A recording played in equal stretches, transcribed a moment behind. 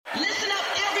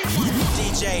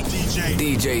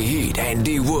DJ Heat and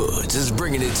Dee Woodz is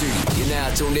bringing it to you. You're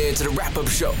now tuned in to the wrap-up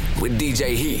show with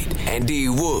DJ Heat and Dee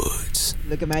Woodz.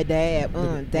 Look at my dab,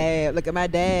 dab. Look at my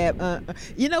dab,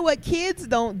 You know what? Kids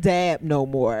don't dab no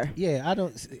more. Yeah, I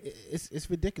don't. It's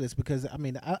ridiculous because I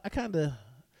mean I kind of.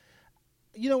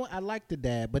 You know what? I like the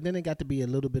dab, but then it got to be a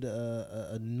little bit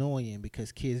annoying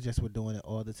because kids just were doing it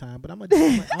all the time. But I'm a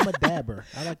dabber.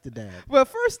 I like the dab. Well,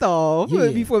 first off,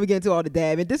 before we get into all the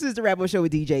dabbing, this is the wrap-up show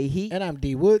with DJ Heat. And I'm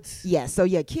Dee Woodz. Yeah, so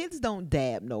kids don't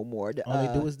dab no more. All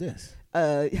they do is this.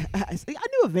 I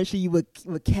knew eventually you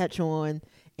would catch on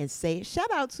and say,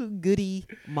 shout out to Goody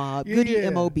Mob, Goody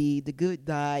M.O.B., the good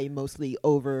die mostly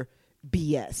over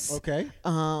BS. Okay.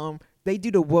 They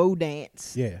do the woe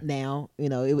dance now. You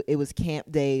know, it was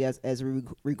camp day as we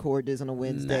record this on a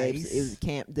Wednesday. Nice. It was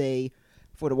camp day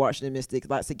for the Washington Mystics.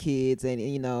 Lots of kids.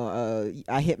 And,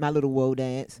 I hit my little woe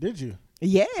dance. Did you?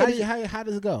 Yeah. How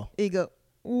does it go? It go,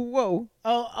 whoa.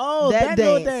 Oh, that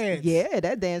little dance. Yeah,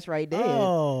 that dance right there.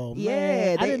 Oh,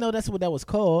 man. I didn't know that's what that was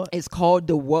called. It's called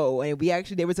the Woe. And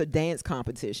there was a dance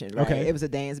competition, right? Okay. It was a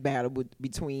dance battle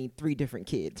between 3 different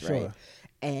kids, Sure. right?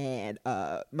 And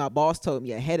my boss told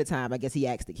me ahead of time. I guess he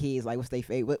asked the kids like, "What's their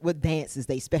favorite? What dance is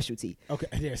their specialty?" Okay,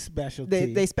 their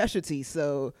specialty. They specialty.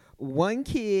 So one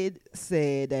kid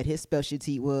said that his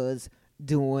specialty was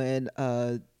doing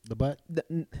the butt.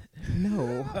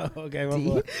 No. Okay.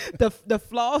 The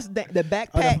floss, the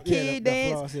backpack kid the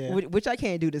dance, floss, which I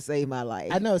can't do to save my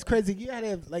life. I know it's crazy. You gotta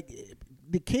have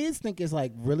the kids think it's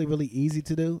like really really easy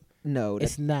to do. No,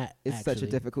 it's not. It's such a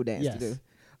difficult dance to do.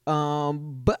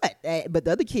 But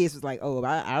the other kids was like, oh,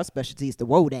 our specialty is the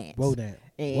woe dance. Woe dance.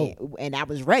 And I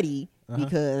was ready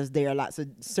because there are lots of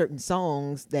certain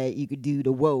songs that you could do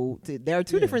the woe. There are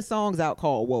 2 different songs out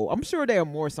called woe. I'm sure there are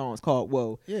more songs called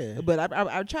woe. Yeah. But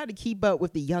I tried to keep up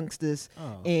with the youngsters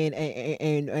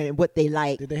and what they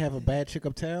like. Did they have a bad chick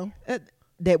uptown?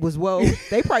 That was woe.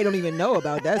 They probably don't even know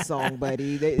about that song,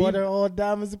 buddy. Boy, they're all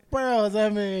diamonds and pearls. I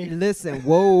mean, listen,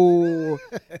 whoa.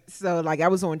 So I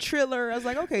was on Triller. I was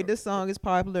like, okay, this song is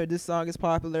popular. This song is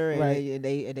popular, and right.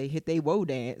 they hit their woe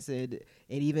dance, and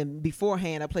even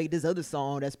beforehand, I played this other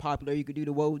song that's popular. You could do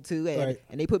the woe too,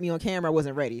 and they put me on camera. I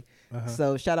wasn't ready,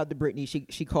 so shout out to Brittany.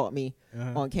 She caught me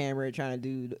on camera trying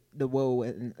to do the woe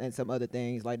and some other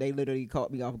things. Like they literally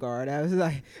caught me off guard. I was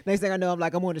like, next thing I know, I'm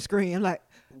on the screen. I'm like,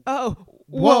 oh.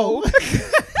 Whoa.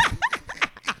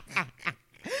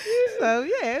 So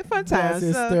yeah, fun times. That's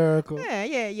hysterical.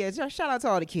 Yeah. Shout out to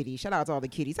all the kitties.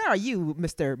 How are you,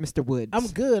 Mr. Woodz? I'm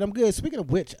good. Speaking of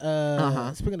which,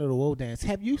 speaking of the woe dance,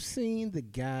 have you seen the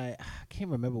guy? I can't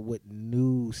remember what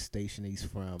news station he's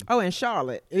from. Oh, in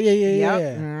Charlotte. Yeah.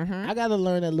 Mm-hmm. I gotta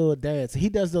learn that little dance. He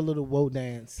does the little woe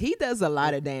dance. He does a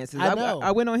lot of dances. I know.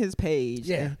 I went on his page.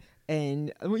 Yeah.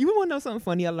 And you want to know something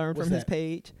funny I learned from his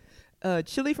page?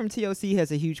 Chili from TLC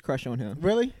has a huge crush on him.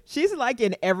 Really? She's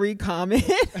in every comment.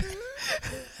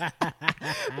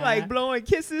 Blowing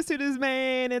kisses to this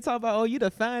man and talking about, oh, you the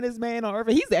finest man on earth.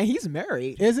 He's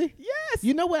married. Is he? Yes.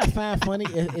 You know what I find funny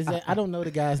is that I don't know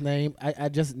the guy's name. I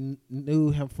just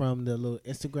knew him from the little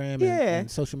Instagram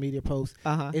and social media posts.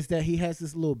 Is that he has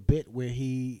this little bit where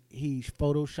he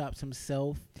photoshops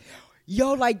himself.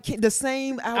 Yo, the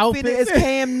same outfit as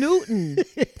Cam Newton.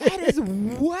 That is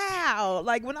wow.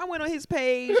 When I went on his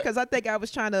page, because I think I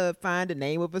was trying to find the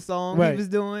name of a song he was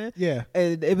doing. Yeah.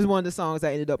 And it was one of the songs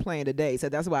I ended up playing today. So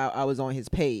that's why I was on his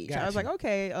page. Gotcha. I was like,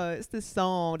 okay, it's this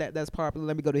song that's popular.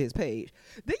 Let me go to his page.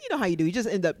 Then you know how you do. You just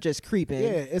end up just creeping.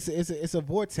 Yeah, it's a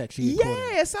vortex.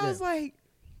 Yeah, so I was like,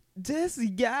 this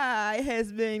guy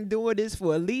has been doing this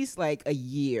for at least a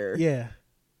year. Yeah.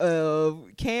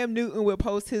 Cam Newton will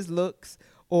post his looks,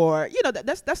 or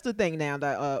that's the thing now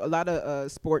that a lot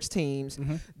of sports teams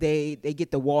they get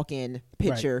the walk-in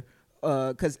picture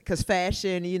because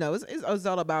fashion it's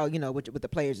all about what the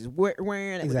players is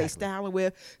wearing and what they styling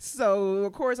with. So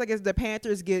of course I guess the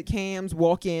Panthers get Cam's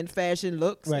walk-in fashion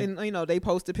looks and they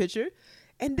post a picture,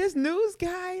 and this news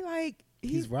guy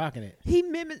he's rocking it. He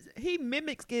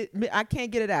mimics it. I can't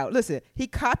get it out. Listen, he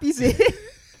copies it.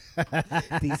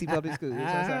 DC Public Schools.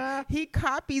 He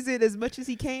copies it as much as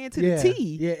he can to the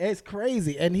T. Yeah, it's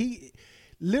crazy. And he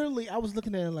literally, I was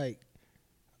looking at it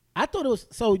I thought it was.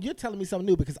 So you're telling me something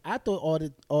new because I thought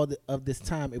all of this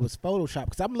time it was Photoshop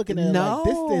because I'm looking at it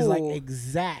this is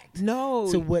exact. No,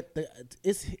 to what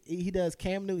he does.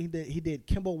 Cam Newton. He did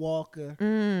Kimball Walker.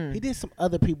 He did some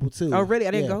other people too. Oh really?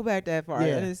 I didn't go back that far.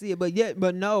 Yeah. I didn't see it.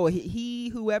 But no. He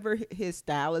whoever his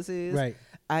stylist is. Right.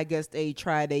 I guess they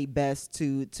try their best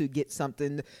to get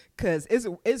something because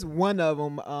it's one of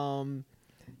them.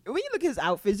 when you look at his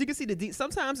outfits, you can see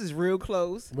sometimes it's real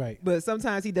close, right? But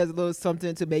sometimes he does a little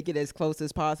something to make it as close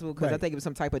as possible. Because Right. I think it was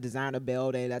some type of designer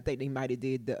belt, and I think they might have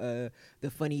did the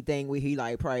funny thing where he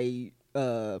like probably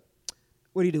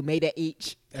what do you do? Made an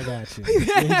H. I got you.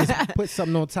 Yeah, he just put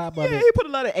something on top of Yeah, it. he put a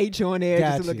lot of H on there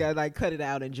just to look Got you. at, like cut it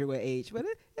out and drew an H. But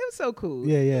it was so cool.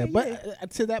 Yeah. But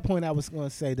to that point, I was going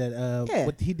to say that Yeah.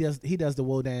 what he does the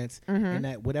woe dance and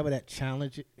that whatever that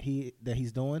challenge that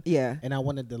he's doing. Yeah. And I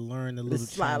wanted to learn a The little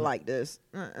slide challenge. like this.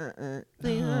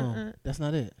 No, that's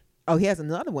not it. Oh, he has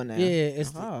another one now. Yeah,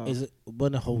 it's Oh. is it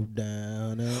wanna hold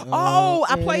down? Oh,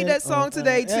 I played that song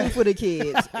today too yeah. for the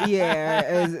kids.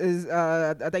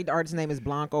 Yeah, I think the artist's name is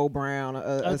Blanco Brown or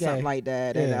Okay. something like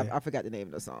that, and Yeah. I forgot the name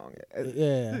of the song.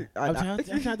 Yeah, I'm trying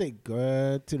to think.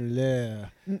 Grab to the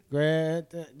left, grab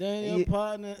then your Yeah.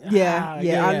 partner. Yeah,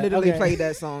 I literally okay. played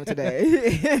that song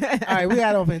today. All right, we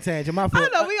got off in tangent. My I fault.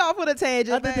 know we off on a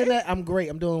tangent. Other than that, I'm great.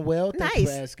 I'm doing well. Thanks Nice.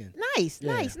 for asking. Nice.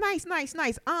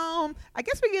 I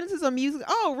guess we get into some music.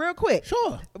 Oh, real quick.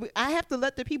 Sure. I have to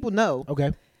let the people know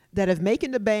Okay. that if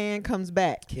Making the Band comes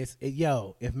back, If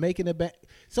making it back.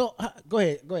 So go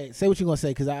ahead. Say what you're gonna say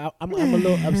because I'm a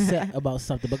little upset about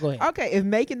something. But go ahead. okay, if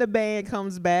Making the Band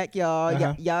comes back, y'all,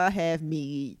 Uh-huh. y'all have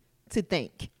me to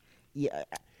think. Yeah.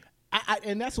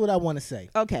 And that's what I want to say.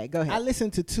 Okay, go ahead. I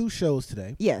listened to 2 shows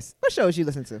today. Yes. What shows you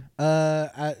listen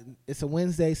to? It's a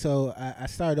Wednesday, so I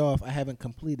started off. I haven't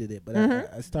completed it, but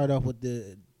I started off with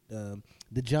the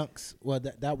Junks. Well,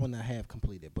 that one I have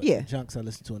completed, but Yeah. the Junks I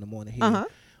listen to in the morning here Uh-huh.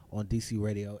 on DC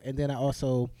Radio, and then I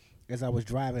also, as I was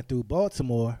driving through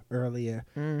Baltimore earlier,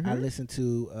 I listened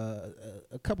to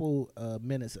a couple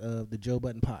minutes of the Joe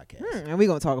Budden podcast. And we're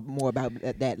gonna talk more about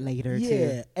that later too.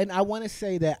 Yeah, and I want to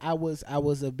say that I was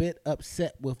a bit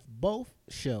upset with both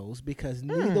shows because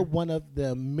neither one of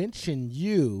them mentioned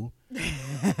you.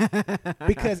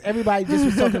 Because everybody just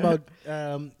was talking about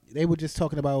they were just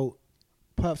talking about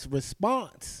Puff's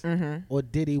response or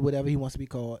Diddy, whatever he wants to be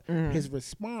called, his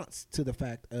response to the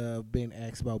fact of being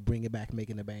asked about bringing back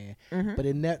Making the Band.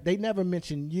 But they never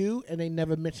mentioned you and they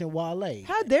never mentioned Wale.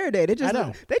 How dare they? They just I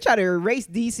know. they try to erase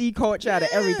DC culture out of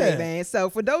Yeah. everything, man. So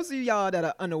for those of y'all that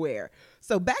are unaware,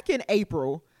 so back in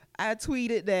April, I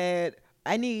tweeted that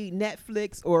I need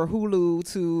Netflix or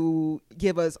Hulu to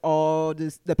give us all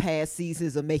the past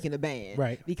seasons of Making the Band,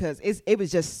 Right. Because it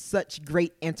was just such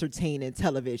great entertaining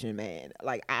television, man.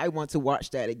 Like I want to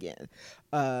watch that again.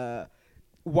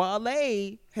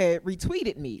 Wale had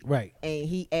retweeted me, Right. and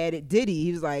he added Diddy.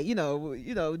 He was like,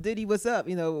 Diddy, what's up?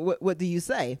 What do you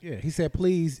say? Yeah, he said,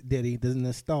 "Please, Diddy, the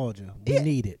nostalgia, we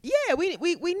need it." Yeah, we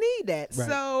need that. Right.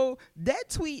 So that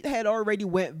tweet had already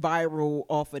went viral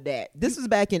off of that. This was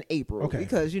back in April, Okay.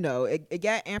 because it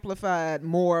got amplified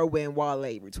more when Wale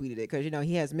retweeted it, because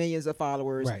he has millions of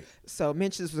followers. Right. So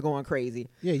mentions was going crazy.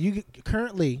 Yeah, you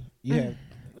have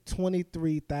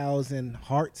 23,000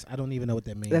 hearts. I don't even know what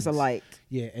that means. That's a like.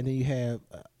 Yeah, and then you have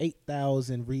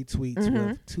 8,000 retweets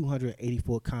with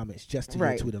 284 comments just to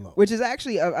your tweet alone. Which is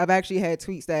actually, I've actually had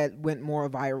tweets that went more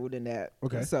viral than that.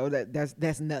 Okay. So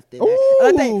that's nothing. Ooh.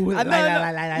 I think,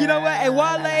 you know what? And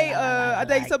Wale, I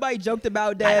think somebody joked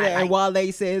about that, and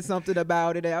Wale said something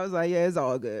about it, and I was like, yeah, it's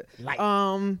all good.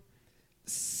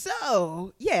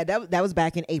 So yeah, that was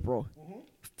back in April.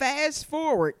 Fast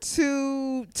forward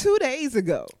to 2 days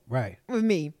ago. Right. With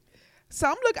me. So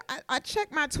I'm looking. I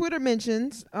checked my Twitter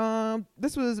mentions.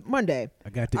 This was Monday, I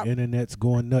got the internet's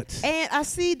going nuts. and I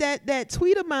see that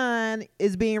tweet of mine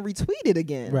is being retweeted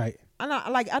again. Right.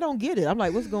 I don't get it. I'm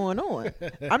like, what's going on?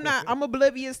 I'm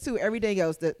oblivious to everything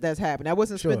else that's happened. I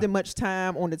wasn't Sure. spending much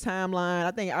time on the timeline. I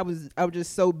think I was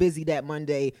just so busy that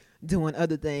Monday doing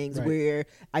other things Right. where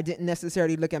I didn't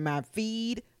necessarily look at my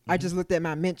feed. I just looked at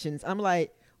my mentions. I'm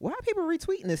like, why are people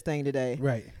retweeting this thing today?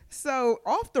 Right. So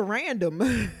off the random,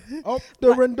 Off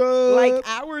the random. like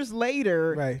hours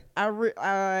later, Right.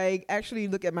 I actually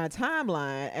look at my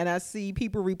timeline and I see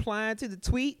people replying to the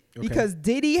tweet, Okay. because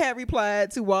Diddy had replied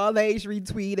to Wale's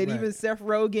retweet, and Right. even Seth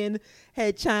Rogen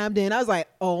had chimed in. I was like,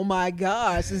 oh my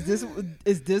gosh, is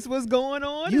this what's going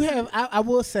on? You have. I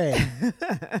will say,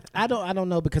 I don't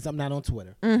know because I'm not on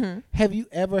Twitter. Have you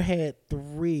ever had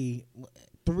three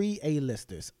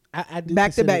A-listers? I do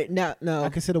back to consider- back. No. I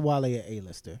consider Wale an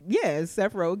A-lister. Yeah,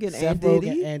 Seth Rogen Seth and Rogen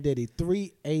Diddy. and Diddy.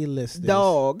 3 A-listers.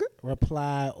 Dog.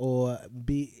 Reply or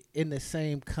be in the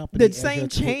same company. The as same your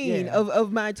tweet. chain Yeah.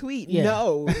 of my tweet. Yeah.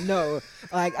 No.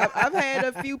 Like I've had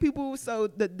a few people. So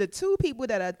the two people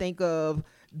that I think of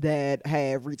that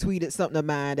have retweeted something of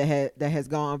mine that has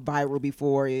gone viral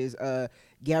before is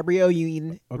Gabrielle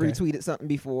Union retweeted something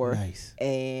before. Nice.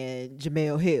 And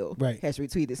Jamel Hill has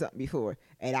retweeted something before.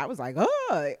 And I was like,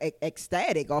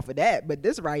 ecstatic off of that. But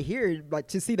this right here, like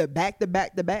to see the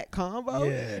back-to-back combo,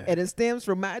 and it stems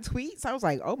from my tweets, I was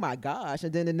like, oh my gosh.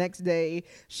 And then the next day,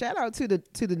 shout out to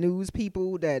the news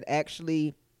people that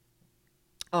actually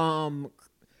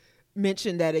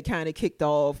mentioned that it kind of kicked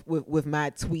off with my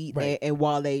tweet and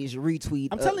Wale's retweet.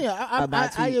 I'm telling you,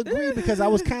 I agree because I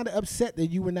was kind of upset that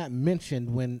you were not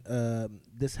mentioned when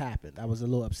this happened. I was a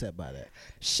little upset by that.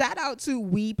 Shout out to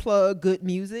We Plug Good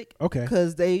Music. Okay.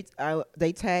 Because they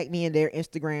tagged me in their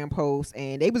Instagram post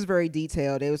and they was very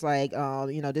detailed. It was like,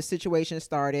 this situation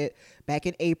started back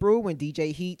in April when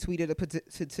DJ Heat tweeted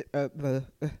blah,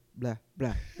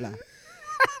 blah, blah.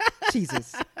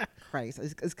 Jesus Christ.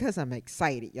 It's because I'm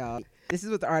excited, y'all. This is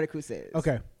what the article says.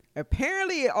 Okay.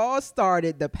 Apparently, it all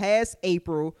started the past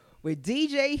April when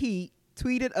DJ Heat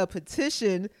tweeted a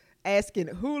petition asking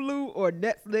Hulu or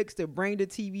Netflix to bring the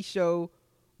TV show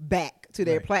back to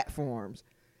their platforms.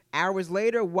 Hours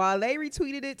later, Wale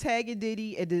retweeted it, tagging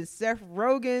Diddy, and then Seth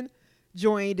Rogen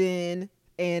joined in.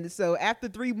 And so after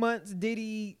 3 months,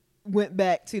 Diddy went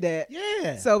back to that.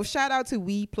 Yeah. So shout out to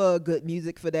We Plug Good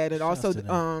Music for that. And also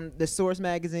the Source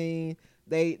magazine,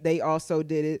 they also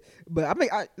did it. But I mean,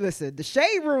 listen, the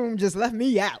Shade Room just left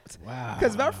me out. Wow.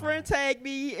 Because my friend tagged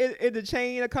me in the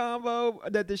chain of combo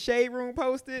that the Shade Room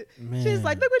posted. Man. She's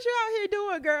like, look what you out here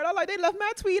doing, girl. I'm like, they left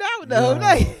my tweet out though. Yo,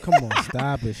 Like, come on,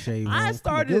 stop it, Shade Room. I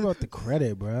started give up the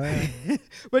credit, bro.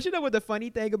 But you know what the funny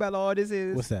thing about all this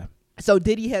is? What's that? So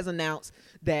Diddy has announced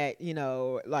that,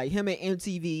 like him and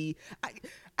MTV,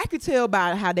 I could tell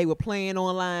by how they were playing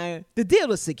online, the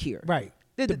deal is secure. Right.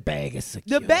 The bag is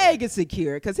secure. The bag is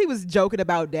secure because he was joking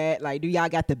about that. Like, do y'all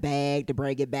got the bag to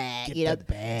bring it back? Get the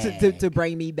bag. To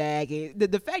bring me back. And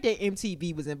the fact that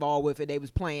MTV was involved with it, they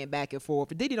was playing back and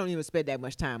forth. Diddy don't even spend that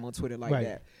much time on Twitter like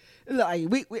that. Like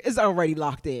it's already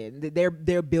locked in.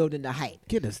 They're building the hype.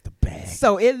 Get us the bag.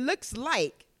 So it looks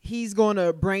like he's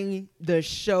gonna bring the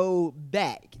show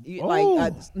back,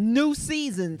 like new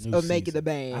seasons of Making the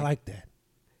Band. I like that.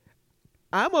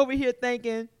 I'm over here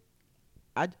thinking,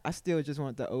 I still just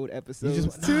want the old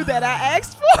episodes too that I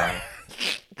asked for.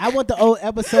 I want the old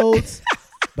episodes,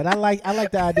 but I like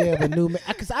the idea of a new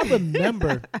because I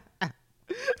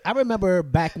remember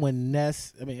back when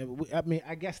Ness. I mean,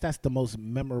 I guess that's the most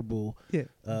memorable. Yeah.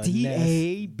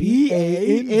 DABAND.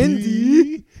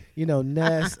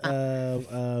 Ness.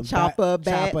 Chopper,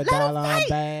 Dialon, Let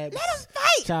Babs. him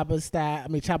fight. Chopper style. I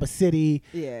mean, Chopper City.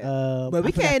 Yeah. But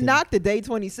we can't knock the Day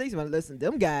 26. But listen,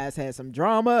 them guys had some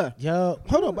drama. Yo,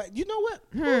 hold on. But you know what?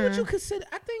 Who would you consider?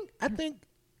 I think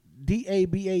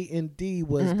DABAND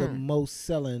was the most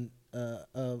selling.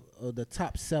 Of the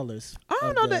top sellers. I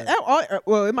don't know that.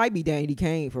 Well, it might be Danity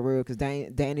Kane for real, because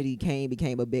Danity Kane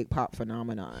became a big pop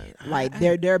phenomenon. Like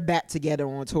they're back together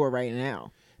on tour right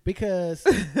now. Because,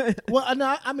 well,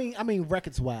 no, I mean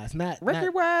records wise, not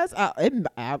record wise. I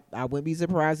wouldn't be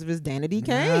surprised if it's Danity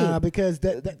Kane. Nah, because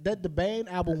the band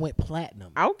album went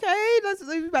platinum. Okay,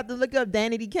 we about to look up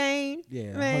Danity Kane.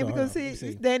 Yeah, man, because it's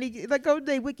Danny. Like, go to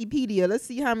their Wikipedia. Let's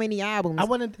see how many albums. I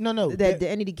want to no that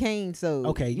Danity Kane. So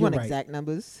okay, you want right. exact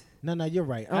numbers? No, you're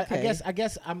right. Okay. I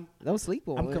guess I'm don't sleep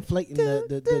on. I'm conflating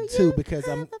the two because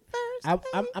I'm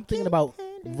thinking about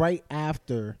right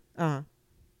after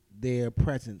their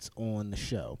presence on the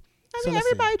show. I mean,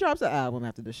 everybody drops an album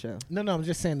after the show. No, I'm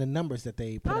just saying the numbers that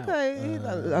they put out.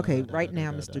 Okay. Right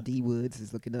now, Mr. Dee Woodz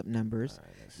is looking up numbers.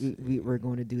 We're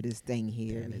going to do this thing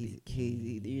here.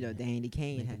 Danny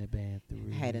Kane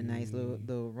had a nice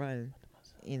little run.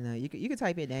 You can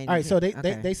type in Danny. All right, so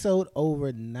they sold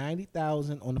over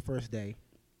 90,000 on the first day.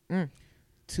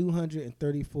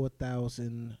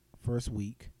 234,000 first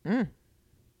week.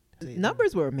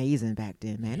 Numbers were amazing back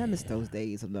then, man. I miss those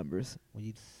days of numbers.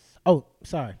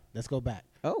 Sorry. Let's go back.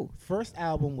 First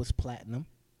album was platinum.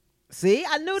 See,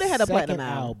 I knew they had a platinum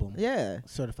album. Yeah.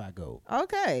 Certified gold.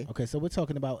 Okay, so we're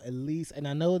talking about at least, and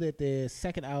I know that the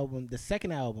second album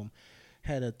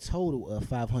had a total of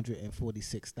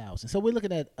 546,000. So we're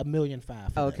looking at $1.5 million.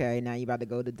 Okay, now you about to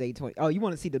go to day 20. Oh, you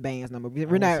want to see the band's number?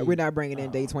 We're not bringing in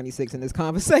day 26 in this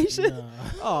conversation.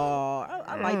 No.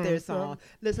 I like their song.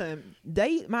 Listen,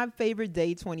 my favorite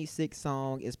day 26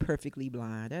 song is "Perfectly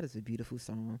Blind." That is a beautiful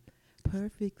song.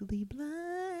 Perfectly blind.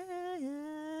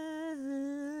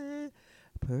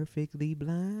 Perfectly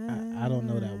blind. I don't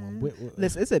know that one.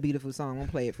 Listen, it's a beautiful song. I'm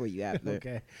gonna play it for you after.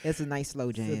 Okay. It's a nice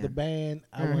slow jam. So the band,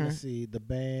 I want to see the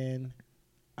band.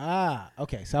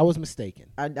 Okay. So I was mistaken.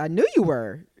 I knew you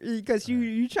were, because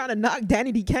you trying to knock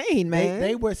Danny D. Kane, man.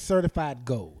 They were certified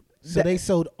gold. So they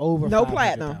sold over no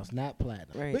 500,000, not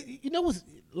platinum. Right. But you know what's,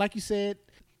 like you said,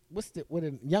 what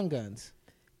are Young Guns?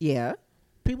 Yeah.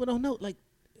 People don't know, like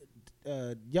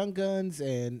Young Guns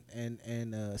and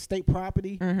State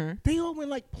Property, they all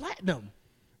went like platinum.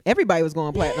 Everybody was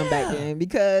going platinum back then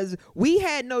because we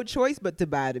had no choice but to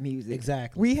buy the music.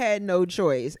 Exactly. We had no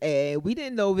choice, and we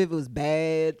didn't know if it was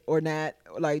bad or not.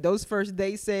 Like those first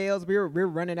day sales, we're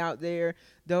running out there.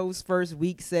 Those first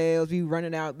week sales, we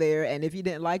running out there, and if you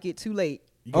didn't like it, too late.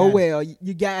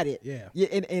 You got it. Yeah.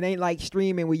 It ain't like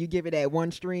streaming where you give it that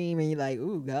one stream and you're like,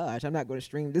 oh gosh, I'm not going to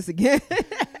stream this again.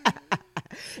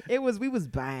 We was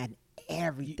buying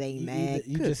everything, man.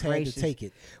 You just had to take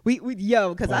it.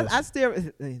 Because I still,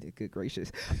 good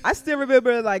gracious, I still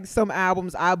remember like some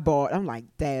albums I bought. I'm like,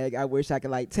 dang, I wish I could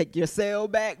like take your sale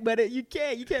back, but you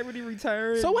can't really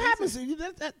return. So what happens?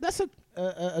 That's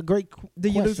a great question. Do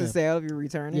you lose the sale if you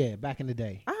return it? Yeah, back in the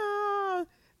day.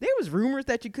 There was rumors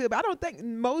that you could, but I don't think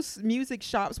most music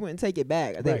shops wouldn't take it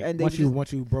back. Right.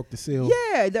 Once you broke the seal.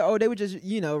 Yeah, they would just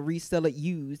resell it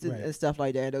used and stuff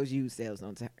like that. Those used sales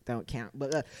don't count.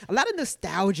 But a lot of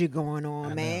nostalgia going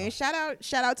on, man. Shout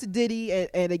out to Diddy,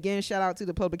 and again shout out to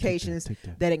the publications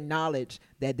that acknowledge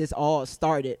that this all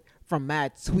started from my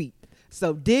tweet.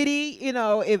 So Diddy,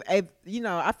 if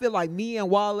I feel like me and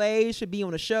Wale should be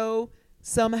on a show.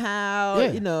 Somehow,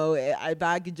 if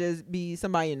I could just be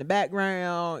somebody in the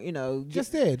background,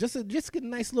 just get a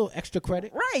nice little extra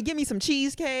credit. Right, give me some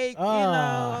cheesecake,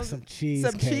 some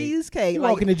cheesecake. You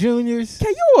walking to Juniors.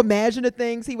 Can you imagine the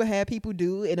things he would have people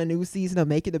do in a new season of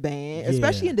Making the Band,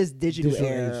 especially in this digital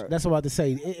era? Age. That's what I was about to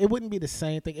say. It wouldn't be the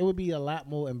same thing. It would be a lot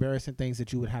more embarrassing things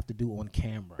that you would have to do on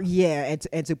camera. Yeah,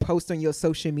 and to post on your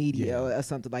social media or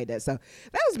something like that. So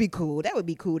that would be cool.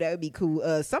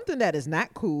 Something that is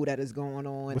not cool that is going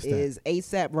on is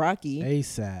A$AP Rocky.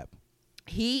 A$AP.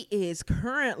 He is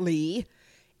currently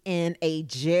in a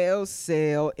jail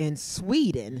cell in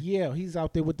Sweden. Yeah, he's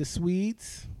out there with the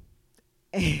Swedes.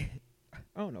 I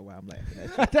don't know why I'm laughing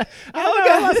at that. I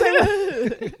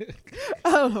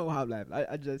don't know why I'm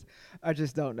laughing. I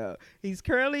just don't know. He's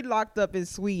currently locked up in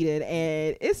Sweden,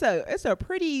 and it's a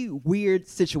pretty weird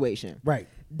situation. Right.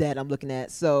 That I'm looking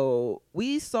at. So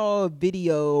we saw a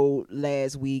video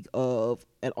last week of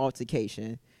an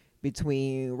altercation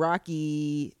between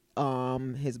Rocky,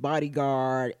 his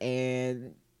bodyguard,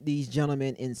 and these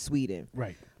gentlemen in Sweden.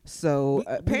 Right. So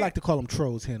we like to call them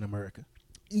trolls here in America.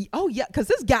 Oh yeah, because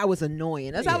this guy was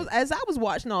annoying. As I was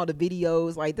watching all the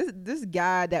videos, like this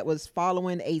guy that was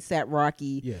following A$AP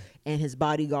Rocky and his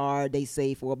bodyguard, they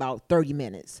say for about 30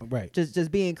 minutes. Right.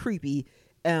 Just being creepy.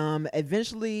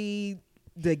 Eventually,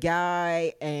 the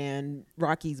guy and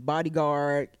Rocky's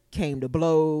bodyguard came to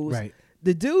blows. Right.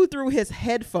 The dude threw his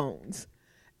headphones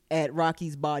at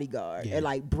Rocky's bodyguard and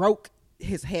like broke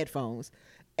his headphones.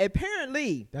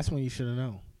 Apparently, that's when you should have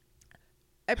known.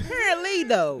 Apparently,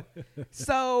 though,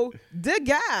 so this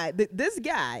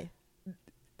guy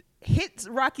hits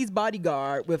Rocky's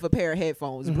bodyguard with a pair of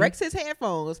headphones, breaks his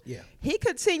headphones. Yeah. He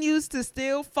continues to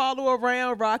still follow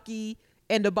around Rocky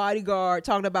and the bodyguard,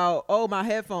 talking about, oh, my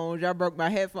headphones, y'all broke my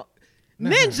headphones.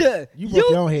 Ninja, you broke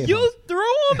your own headphones. You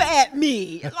threw them at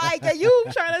me. Like, are you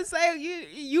trying to say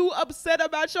you upset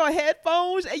about your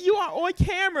headphones, and you are on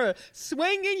camera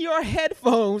swinging your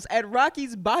headphones at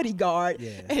Rocky's bodyguard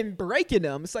and breaking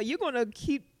them? So you're gonna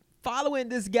keep following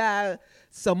this guy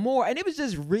some more, and it was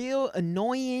just real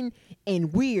annoying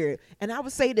and weird. And I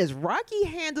would say this: Rocky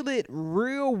handled it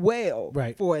real well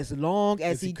for as long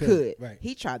as he could. Right.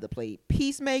 He tried to play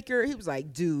peacemaker. He was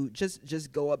like, dude,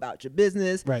 just go about your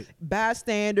business. Right.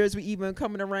 Bystanders were even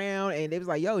coming around, and they was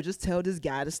like, yo, just tell this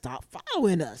guy to stop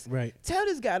following us. Right. Tell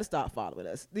this guy to stop following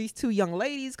us. These two young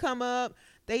ladies come up.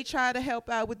 They try to help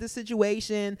out with the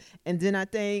situation, and then I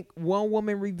think one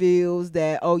woman reveals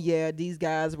that, oh yeah, these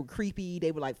guys were creepy.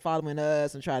 They were like following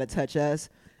us and trying to touch us,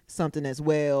 something as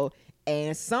well.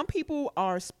 And some people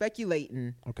are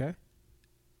speculating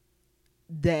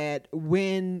that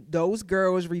when those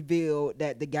girls revealed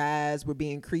that the guys were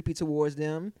being creepy towards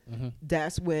them,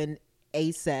 that's when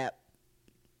A$AP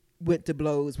went to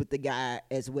blows with the guy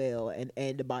as well,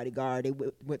 and the bodyguard. They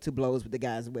went to blows with the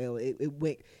guy as well. It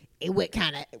went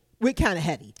kind of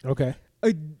heavy. Okay.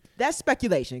 That's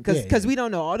speculation because we don't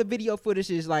know. All the video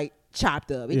footage is like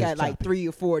chopped up. We got like 3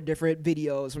 or 4 different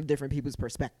videos from different people's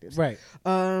perspectives. Right.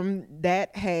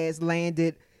 That has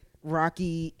landed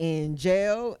Rocky in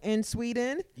jail in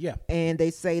Sweden. Yeah. And they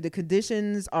say the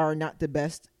conditions are not the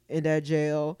best in that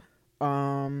jail.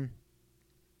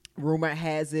 Rumor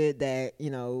has it that,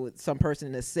 some person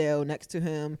in the cell next to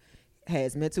him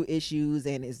has mental issues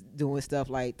and is doing stuff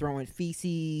like throwing feces,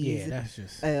 Yeah, that's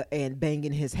just and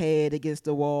banging his head against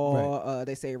the wall. Right.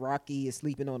 They say Rocky is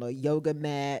sleeping on a yoga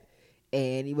mat,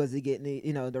 and he wasn't getting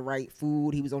the right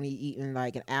food. He was only eating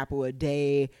like an apple a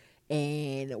day.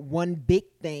 And one big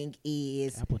thing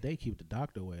is apple day keep the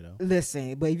doctor away though.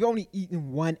 Listen, but if you're only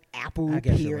eating one apple, I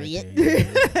guess period,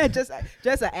 right there, just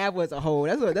an apple as a whole,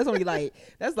 that's only like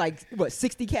what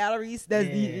 60 calories. That's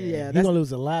he's gonna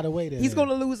lose a lot of weight. He's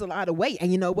gonna lose a lot of weight, and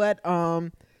you know what?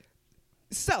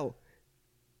 So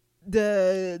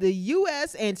the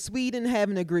U.S. and Sweden have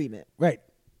an agreement, right?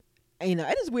 And,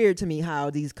 it is weird to me how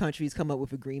these countries come up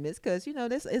with agreements because,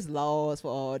 this is laws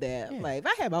for all that. Yeah. Like, if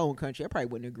I had my own country, I probably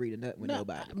wouldn't agree to nothing with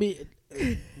nobody. I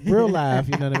mean, real life,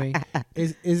 you know what I mean?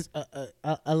 Is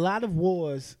a lot of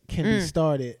wars can be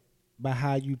started by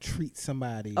how you treat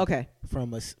somebody. Okay.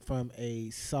 From a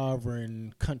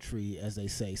sovereign country, as they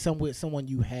say, someone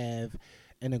you have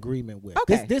an agreement with.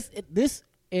 Okay. This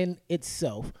in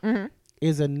itself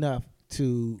is enough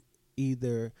to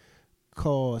either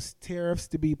cause tariffs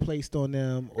to be placed on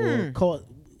them or cause,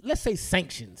 let's say,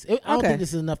 sanctions. I don't think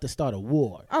this is enough to start a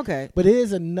war. Okay. But it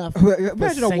is enough.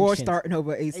 Imagine a war starting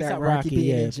over A$AP Rocky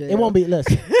being in jail. It won't be,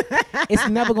 listen, it's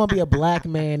never going to be a black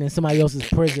man in somebody else's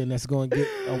prison that's going to get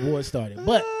a war started.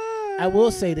 But I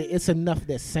will say that it's enough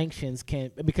that sanctions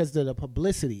can, because the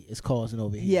publicity is causing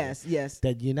over here. Yes.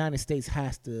 That the United States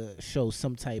has to show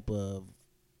some type of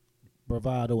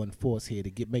bravado and force here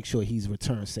to make sure he's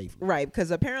returned safely. Right,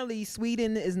 because apparently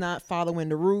Sweden is not following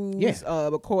the rules. Yeah.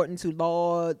 According to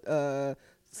law,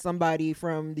 somebody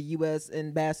from the U.S.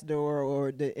 ambassador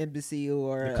or the embassy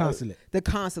or the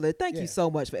consulate. Thank you so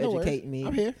much for educating me.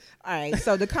 I'm here. All right,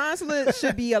 so the consulate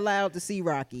should be allowed to see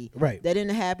Rocky. Right. That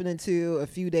didn't happen until a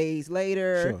few days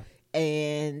later. Sure.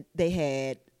 And they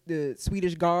had the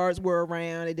Swedish guards were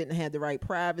around. They didn't have the right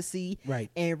privacy. Right.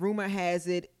 And rumor has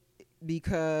it,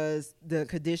 because the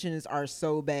conditions are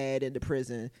so bad in the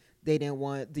prison, they didn't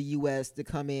want the U.S. to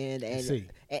come in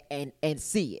and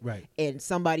see it. Right. And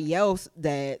somebody else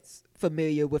that's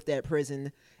familiar with that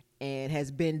prison and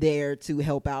has been there to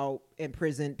help out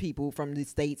imprisoned people from the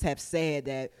States have said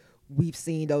that we've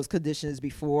seen those conditions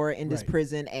before in this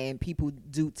prison, and people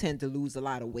do tend to lose a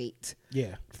lot of weight.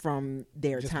 Yeah. From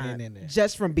their just time, being in there.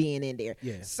 just from being in there.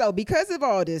 Yeah. So because of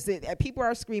all this, people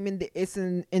are screaming that it's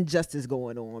an injustice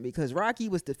going on because Rocky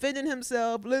was defending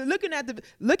himself. Looking at the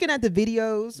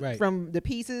videos from the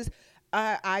pieces,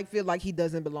 I feel like he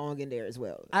doesn't belong in there as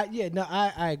well.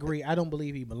 I agree. I don't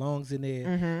believe he belongs in there.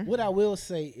 Mm-hmm. What I will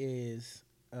say is,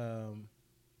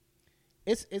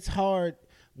 it's hard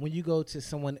when you go to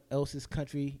someone else's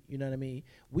country. You know what I mean?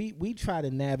 We try to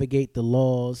navigate the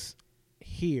laws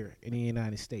here in the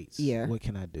United States. Yeah. What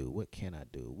can I do? What can I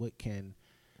do? What can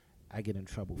I get in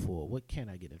trouble for? What can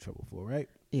I get in trouble for? Right?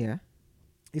 Yeah.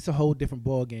 It's a whole different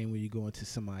ball game when you go into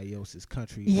somebody else's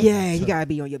country. Yeah, you gotta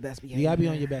be on your best behavior. You gotta be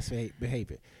on your best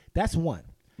behavior. That's one.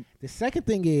 The second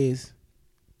thing is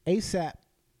A$AP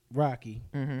Rocky.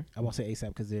 Mm-hmm. I won't say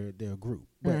A$AP because they're a group,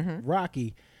 but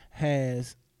Rocky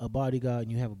has a bodyguard,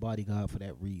 and you have a bodyguard for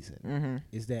that reason. Mm-hmm.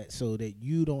 Is that so that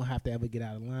you don't have to ever get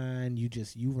out of line?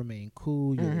 You remain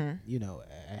cool. I know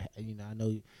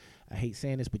I hate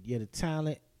saying this, but you're the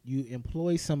talent. You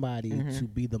employ somebody to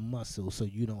be the muscle, so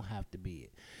you don't have to be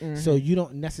it. Mm-hmm. So you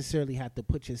don't necessarily have to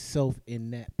put yourself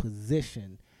in that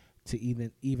position to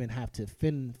even have to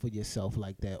fend for yourself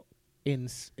like that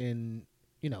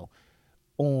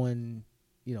on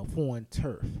foreign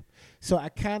turf. So I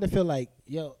kind of feel like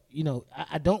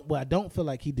I don't feel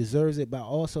like he deserves it, but I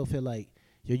also feel like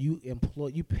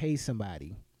you pay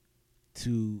somebody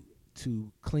to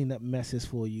clean up messes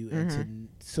for you and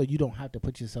so you don't have to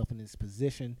put yourself in this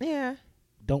position. Yeah.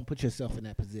 Don't put yourself in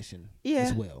that position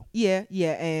as well. Yeah,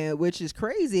 and which is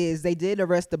crazy is they did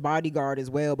arrest the bodyguard as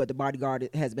well, but the bodyguard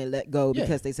has been let go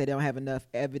because they said they don't have enough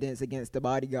evidence against the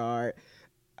bodyguard.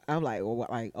 I'm like,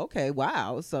 okay,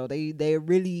 wow. So they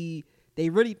really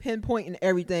pinpointing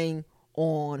everything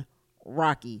on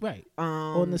Rocky. Right.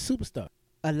 On the superstar.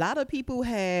 A lot of people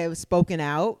have spoken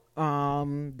out.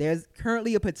 There's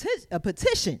currently a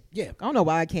petition. Yeah. I don't know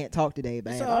why I can't talk today,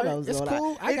 man. It's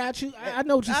cool. I got you. I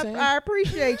know what you're saying. I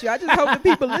appreciate you. I just hope the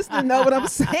people listening know what I'm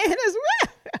saying as well.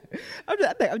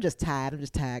 I'm just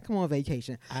tired. Come on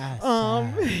vacation.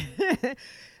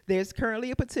 There's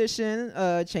currently a petition,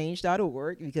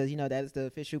 change.org, because that is the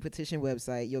official petition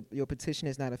website. Your petition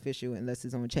is not official unless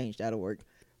it's on change.org.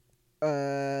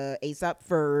 A$AP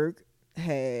Ferg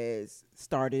has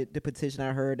started the petition.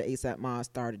 I heard the ASAP Mob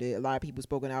started it. A lot of people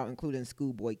spoken out, including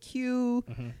Schoolboy Q,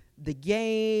 The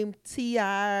Game,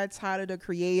 T.I., Tyler, the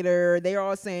Creator. They're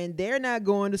all saying they're not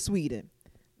going to Sweden.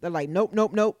 They're like, nope,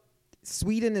 nope, nope.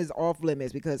 Sweden is off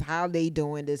limits because how they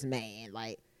doing this, man?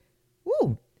 Like,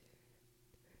 woo.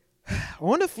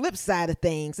 On the flip side of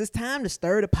things, it's time to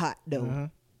stir the pot, though.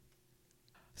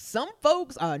 Some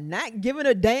folks are not giving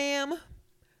a damn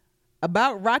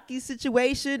about Rocky's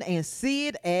situation and see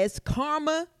it as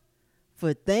karma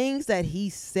for things that he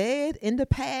said in the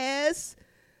past,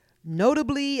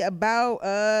 notably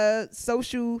about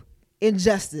social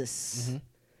injustice.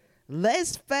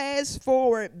 Let's fast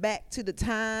forward back to the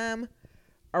time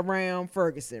around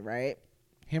Ferguson, right?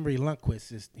 Henry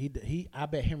Lundqvist is he. I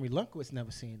bet Henry Lundqvist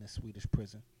never seen a Swedish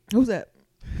prison. Who's that?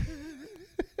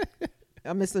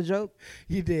 I missed the joke.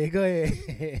 You did. Go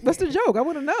ahead. What's the joke? I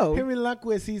want to know. Henry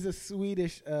Lundqvist, he's a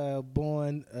Swedish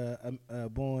born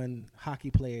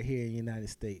hockey player here in the United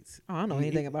States. Oh, I don't know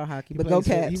anything about hockey, but go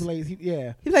Caps. He plays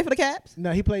for the Caps?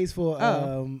 No, he plays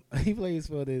for he plays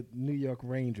for the New York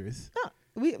Rangers. No,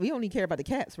 we only care about the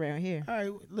Caps around here. All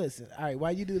right, listen. All right,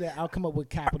 while you do that, I'll come up with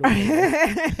capital.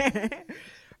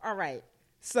 All right.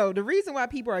 So the reason why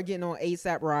people are getting on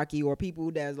ASAP Rocky, or people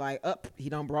that's like, he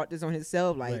done brought this on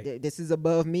himself, like this is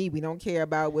above me. We don't care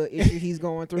about what issue he's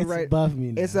going through. It's above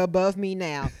me now. It's above me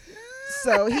now.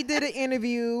 So he did an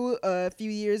interview a few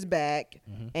years back,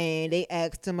 and they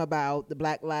asked him about the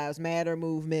Black Lives Matter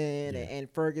movement and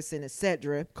Ferguson,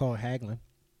 etc. Called haggling.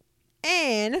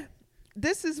 And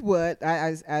this is what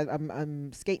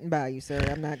I'm skating by you, sir.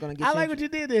 I'm not gonna get. I like what you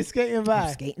did there, skating by.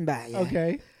 I'm skating by you.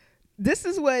 Okay. This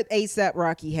is what ASAP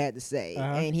Rocky had to say.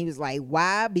 And he was like,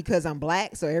 why? Because I'm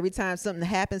black. So every time something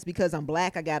happens because I'm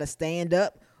black, I got to stand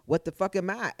up. What the fuck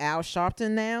am I? Al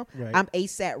Sharpton now? Right. I'm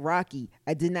ASAP Rocky.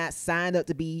 I did not sign up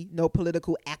to be no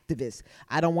political activist.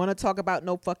 I don't want to talk about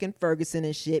no fucking Ferguson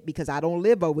and shit because I don't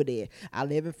live over there. I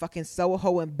live in fucking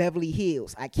Soho and Beverly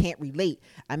Hills. I can't relate.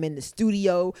 I'm in the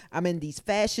studio. I'm in these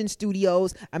fashion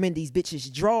studios. I'm in these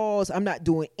bitches' drawers. I'm not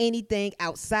doing anything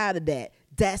outside of that.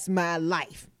 That's my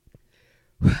life.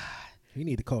 You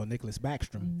need to call Nicholas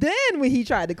Backstrom. Then when he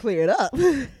tried to clear it up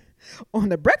on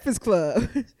the Breakfast Club,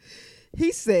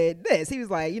 he said this. He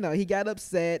was like, he got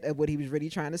upset at what he was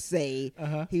really trying to say.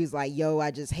 He was like, yo,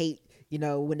 I just hate,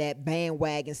 when that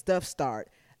bandwagon stuff start.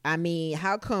 I mean,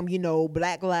 how come,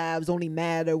 black lives only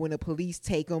matter when the police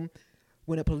take them,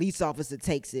 when a police officer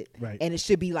takes it. Right. And it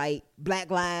should be like black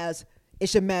lives, it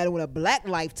should matter when a black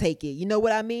life take it. You know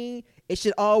what I mean? It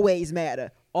should always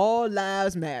matter. All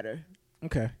lives matter.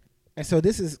 Okay. And so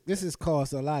this has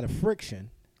caused a lot of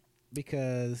friction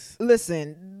because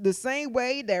listen, the same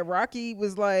way that Rocky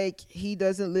was like he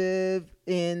doesn't live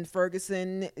in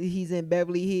Ferguson, he's in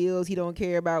Beverly Hills, he don't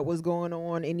care about what's going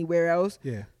on anywhere else.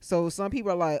 Yeah. So some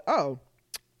people are like, oh,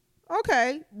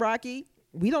 okay, Rocky,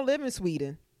 we don't live in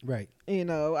Sweden. Right.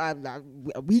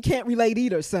 We can't relate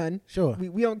either, son. Sure.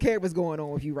 We don't care what's going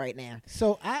on with you right now.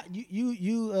 So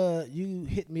you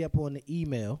hit me up on the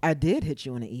email. I did hit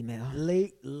you on the email.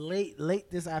 Late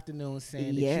this afternoon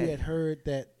saying that you had heard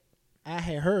that I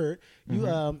had heard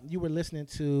you were listening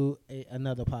to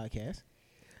another podcast.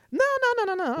 No.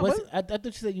 I thought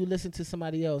you said you listened to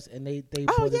somebody else and they Oh,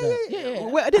 brought it up. Yeah.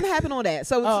 Well, it didn't happen on that.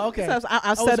 So, okay. So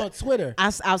I'll set on Twitter.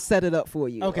 I'll set it up for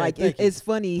you. Okay, like thank you. It's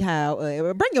funny how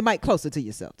bring your mic closer to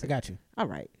yourself. I got you. All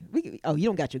right. You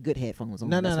don't got your good headphones on.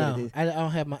 No. What I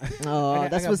don't have my. Oh,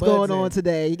 that's what's going on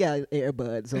today. You got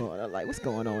earbuds on. I'm like, what's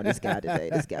going on with this guy today?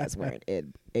 This guy's wearing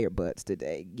earbuds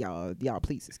today. Y'all,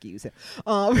 please excuse him.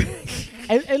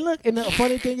 And look, and the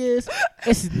funny thing is,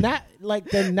 it's not like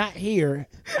they're not here.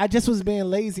 I just was being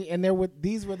lazy, and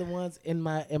these were the ones in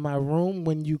my room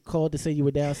when you called to say you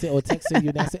were downstairs or texted you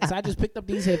were downstairs. So I just picked up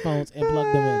these headphones and plugged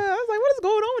them in. I was like, what is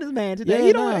going on with this man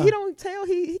today? Yeah,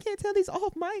 he can't tell these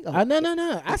off mic. No.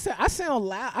 I sound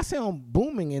loud. I sound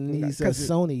booming in these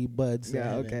Sony buds.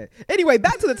 Yeah, okay. Anyway,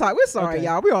 back to the talk. We're sorry,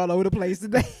 y'all. We're all over the place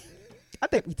today. I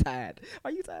think we tired.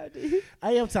 Are you tired, D?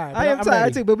 I am tired. I am tired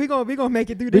ready. too, but we're gonna make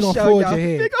it through this show, forge y'all.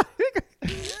 ahead.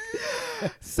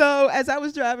 So as I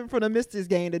was driving from the Mystics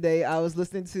game today, I was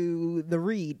listening to the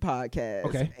Read podcast.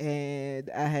 Okay. And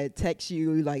I had text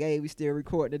you like, hey, we still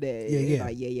recording today. Yeah.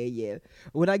 Like, yeah.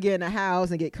 When I get in the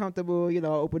house and get comfortable,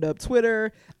 open up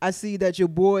Twitter, I see that your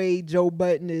boy Joe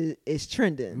Budden is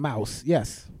trending. Mouse,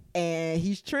 yes. And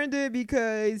he's trending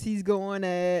because he's going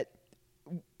at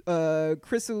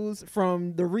Crystals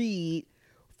from the Read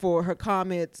for her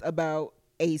comments about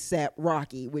ASAP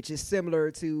Rocky, which is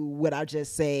similar to what I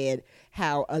just said,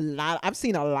 how I've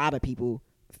seen a lot of people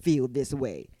feel this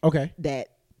way. Okay. That,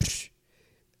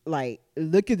 like,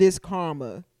 look at this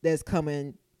karma that's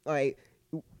coming. Like,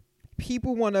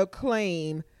 people want to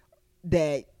claim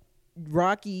that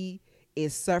Rocky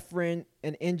is suffering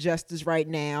an injustice right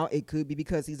now. It could be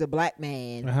because he's a black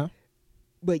man,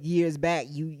 but years back,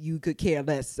 you could care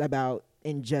less about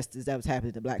injustice that was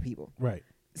happening to black people. Right.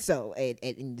 So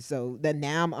and so then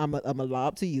now I'm a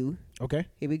lob to you. Okay.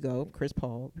 Here we go, Chris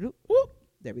Paul. Whoop.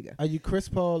 There we go. Are you Chris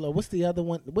Paul or what's the other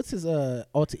one? What's his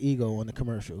alter ego on the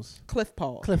commercials? Cliff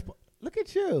Paul. Look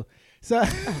at you. So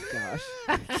oh gosh.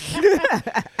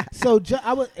 So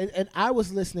I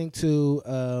was listening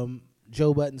to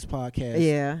Joe Budden's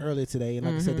podcast earlier today, and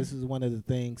like I said, this is one of the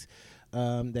things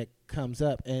that comes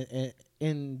up and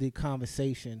in the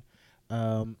conversation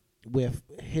with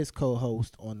his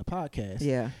co-host on the podcast.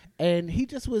 Yeah, and he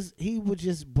was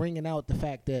just bringing out the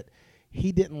fact that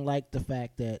he didn't like the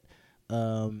fact that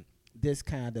this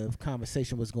kind of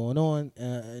conversation was going on,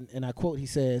 and I quote, he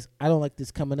says, "I don't like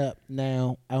this coming up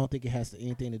now. I don't think it has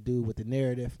anything to do with the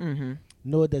narrative,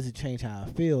 nor does it change how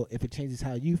I feel. If it changes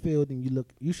how you feel, then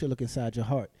you should look inside your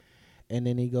heart." And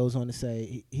then he goes on to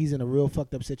say he's in a real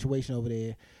fucked up situation over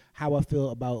there. How I feel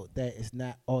about that is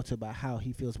not altered by how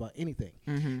he feels about anything.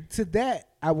 To that,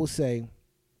 I will say,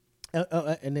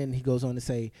 and then he goes on to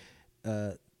say,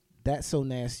 "That's so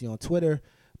nasty on Twitter.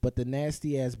 But the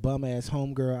nasty ass bum ass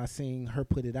homegirl, I seen her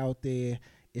put it out there.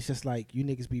 It's just like you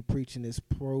niggas be preaching this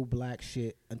pro black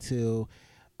shit until,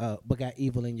 but got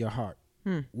evil in your heart.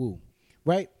 Woo,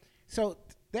 right? So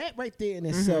that right there in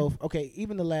itself, okay.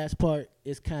 Even the last part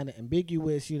is kind of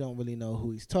ambiguous. You don't really know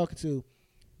who he's talking to.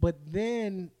 But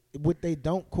then what they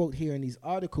don't quote here in these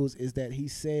articles is that he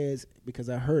says, because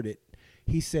I heard it,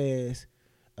 he says,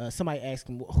 somebody asked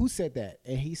him who said that,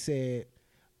 and he said,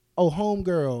 "Oh,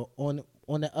 homegirl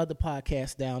on the other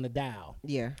podcast down the dial."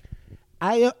 Yeah.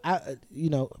 I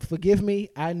forgive me.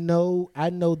 I know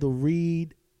the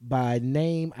read by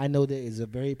name. I know that it's a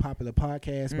very popular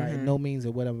podcast. By no means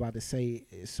of what I'm about to say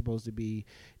is supposed to be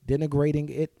denigrating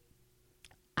it.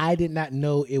 I did not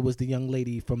know it was the young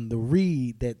lady from the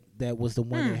read that was the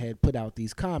one that had put out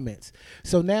these comments.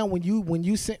 So now when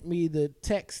you sent me the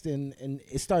text and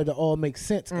it started to all make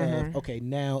sense of, okay,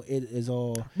 now it is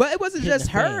all. But it wasn't just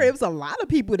her. It was a lot of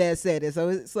people that said it.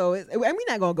 And we're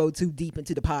not going to go too deep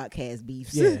into the podcast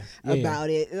beefs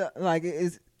about it. Like,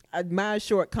 it's. My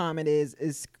short comment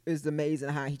is amazing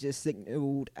how he just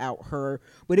signaled out her,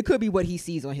 but it could be what he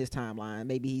sees on his timeline.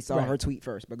 Maybe he saw her tweet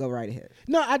first, but go right ahead.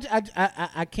 No,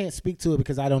 I can't speak to it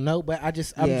because I don't know, but I'm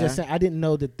just saying I didn't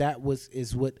know that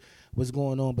is what was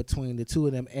going on between the two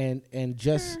of them, and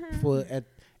just for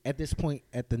at this point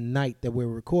at the night that we're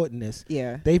recording this,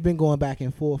 they've been going back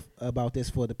and forth about this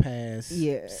for the past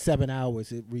 7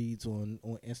 hours. It reads on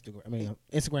Instagram. I mean,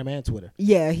 Instagram and Twitter.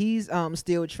 Yeah, he's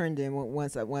still trending.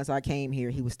 Once I came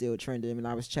here, he was still trending, and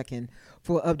I was checking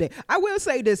for an update. I will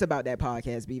say this about that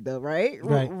podcast beef, though, right?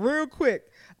 Real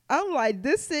quick. I'm like,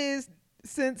 this is,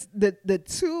 since the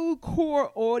two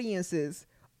core audiences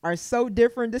are so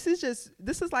different. This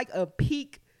is like a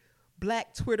peak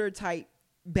Black Twitter type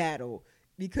battle.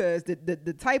 Because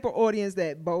the type of audience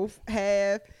that both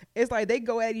have, it's like they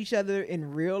go at each other in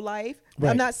real life.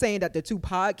 Right. I'm not saying that the two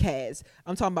podcasts.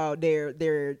 I'm talking about they're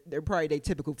probably their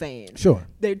typical fans. Sure.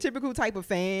 Their typical type of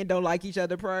fan don't like each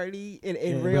other probably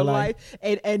in real life.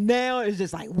 And now it's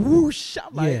just like whoosh.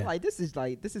 I'm like this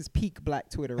is peak Black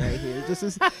Twitter right here. this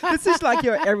is like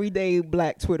your everyday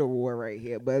Black Twitter war right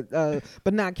here.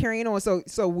 But not carrying on.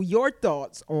 So your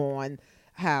thoughts on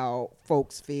how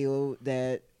folks feel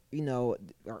that,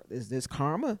 is this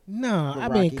karma? No, I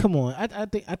mean, come on. I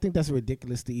think that's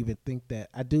ridiculous to even think that.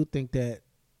 I do think that,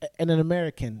 and an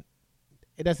American,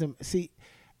 it doesn't see.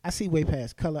 I see way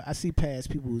past color. I see past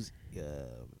people's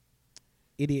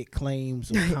idiot claims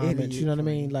or comments. You know what I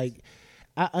mean? Like,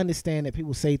 I understand that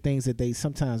people say things that they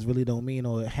sometimes really don't mean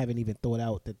or haven't even thought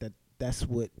out that's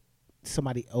what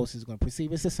somebody else is going to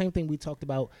perceive. It's the same thing we talked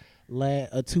about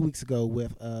 2 weeks ago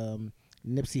with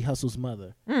Nipsey Hussle's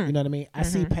mother. You know what I mean? I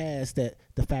see past that,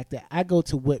 the fact that I go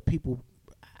to what people,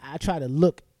 I try to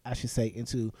look, I should say,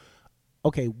 into,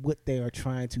 okay, what they are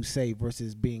trying to say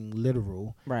versus being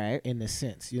literal, right? In the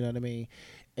sense, you know what I mean?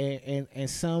 And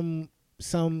some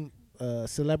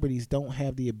celebrities don't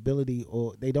have the ability,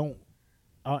 or they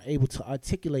are able to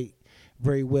articulate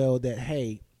very well that,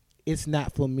 hey, it's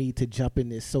not for me to jump in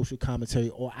this social commentary,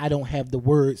 or I don't have the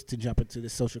words to jump into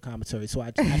this social commentary, so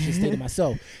I should stay to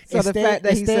myself. So instead, the fact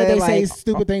that he said, they say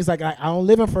stupid things like, I don't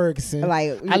live in Ferguson,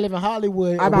 like, I live in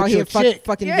Hollywood, I'm out here fucking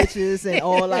bitches and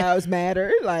all lives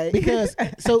matter. Like, because,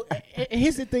 so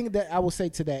here's the thing that I will say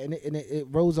to that, and it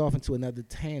rolls off into another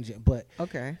tangent, but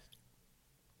okay,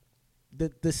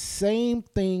 the same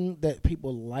thing that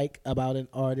people like about an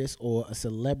artist or a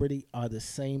celebrity are the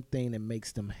same thing that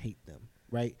makes them hate them,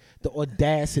 right? The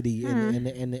audacity and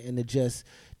the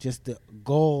just the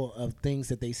gall of things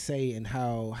that they say and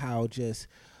how just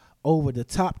over the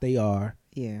top they are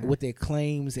with their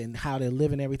claims and how they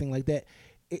live and everything like that.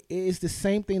 It's the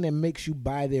same thing that makes you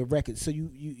buy their records. So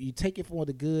you take it for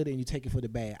the good and you take it for the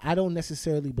bad. I don't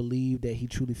necessarily believe that he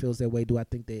truly feels that way. Do I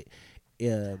think that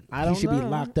he should be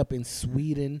locked up in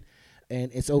Sweden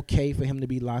and it's okay for him to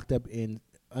be locked up in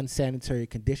unsanitary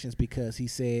conditions because he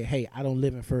said, hey, I don't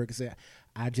live in Ferguson.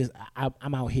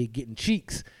 I'm out here getting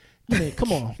cheeks. I mean,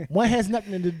 come on. One has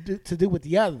nothing to do with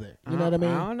the other. You know what I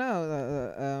mean? I don't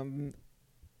know.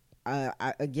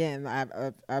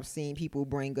 I've seen people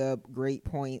bring up great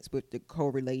points with the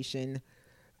correlation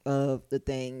of the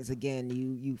things. Again,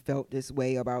 you felt this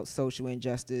way about social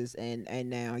injustice, and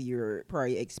now you're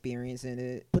probably experiencing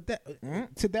it. But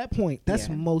to that point, that's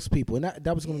most people, and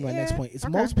that was going to be my next point. It's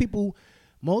most people.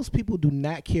 Most people do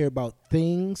not care about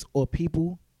things or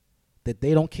people that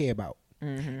they don't care about.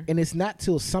 And it's not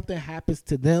till something happens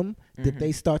to them that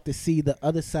they start to see the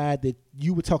other side that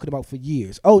you were talking about for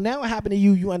years. Oh, now it happened to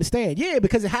you. You understand? Yeah,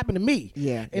 because it happened to me.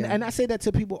 And I say that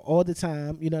to people all the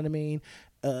time. You know what I mean?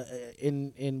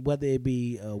 In whether it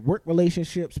be work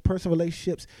relationships, personal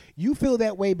relationships, you feel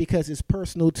that way because it's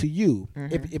personal to you.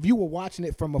 If you were watching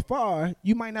it from afar,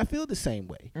 you might not feel the same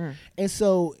way. And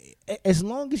so as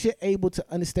long as you're able to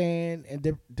understand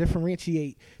and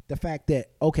differentiate the fact that,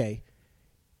 okay,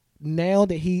 now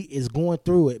that he is going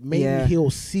through it, maybe he'll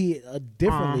see it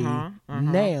differently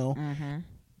now.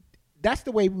 That's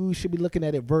the way we should be looking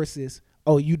at it versus,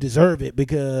 oh, you deserve it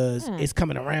because it's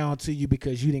coming around to you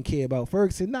because you didn't care about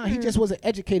Ferguson. No, he just wasn't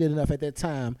educated enough at that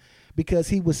time because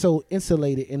he was so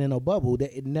insulated and in a bubble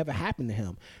that it never happened to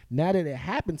him. Now that it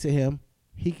happened to him,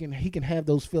 he can have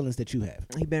those feelings that you have.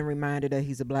 He's been reminded that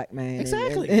he's a black man.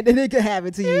 Exactly. And it can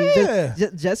happen to you.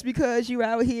 Just because you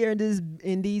out here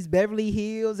in these Beverly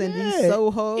Hills and these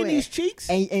Soho. In these cheeks.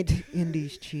 And in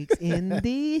these cheeks. In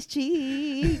these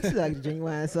cheeks. Like the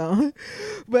Genuine song.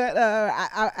 But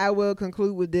I will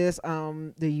conclude with this.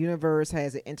 The universe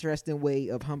has an interesting way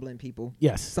of humbling people.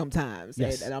 Yes. Sometimes.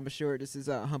 Yes. And I'm sure this is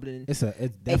a humbling. It's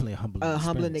definitely a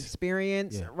humbling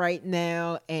experience right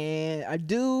now. And I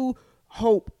do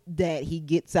hope that he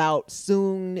gets out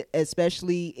soon,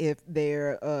 especially if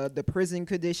the prison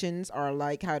conditions are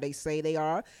like how they say they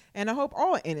are. And I hope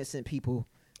all innocent people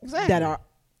that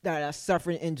are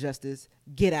suffering injustice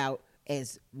get out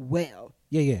as well.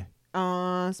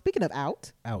 Speaking of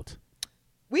out,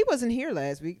 we wasn't here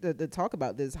last week to talk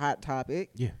about this hot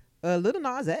topic. Lil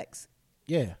Nas X,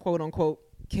 quote unquote,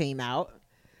 came out.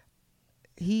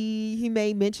 He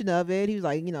made mention of it. He was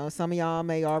like, some of y'all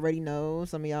may already know,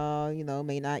 some of y'all,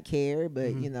 may not care, but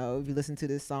if you listen to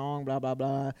this song, blah blah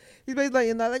blah. He's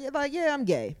basically like, yeah, I'm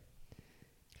gay.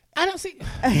 I don't see.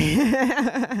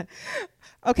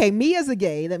 Okay, me as a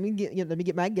gay, let me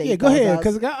get my gay. Yeah, go ahead,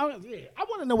 because I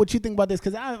want to know what you think about this,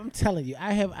 because I'm telling you,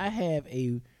 I have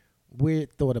a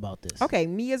weird thought about this. Okay,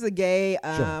 me as a gay,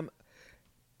 Sure.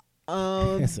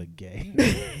 That's a gay.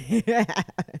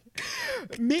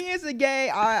 Me as a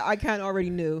gay, I kind of already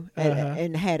knew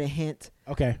and had a hint.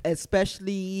 Okay.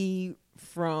 Especially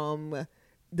from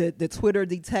the Twitter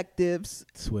detectives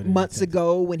months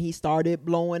ago when he started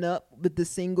blowing up with the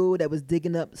single that was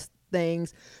digging up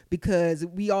things, because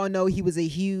we all know he was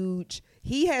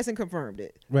he hasn't confirmed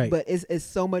it, right? But it's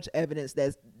so much evidence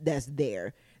that's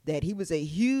there that he was a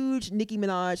huge Nicki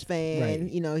Minaj fan.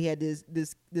 Right. He had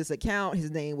this account.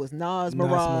 His name was Nas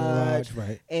Mirage,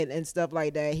 right? And stuff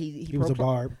like that. He was a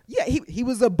barb. Yeah, he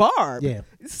was a barb. Yeah.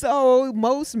 So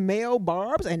most male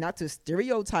barbs, and not to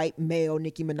stereotype male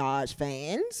Nicki Minaj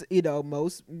fans,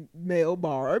 most male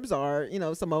barbs are,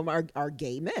 some of them are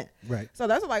gay men. Right. So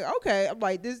that's like, okay, I'm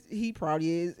like, this, he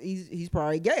probably is, he's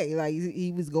probably gay. Like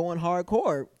he was going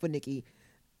hardcore for Nicki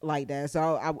like that.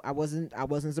 So I wasn't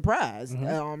surprised.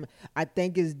 I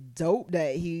think it's dope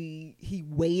that he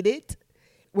waited.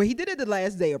 Well, he did it the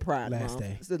last day of Pride Month.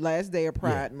 It's the last day of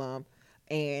Pride Month.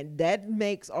 And that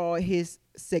makes all his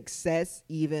success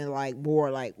even like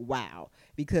more like wow,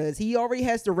 because he already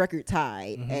has the record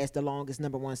tied as the longest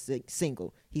 #1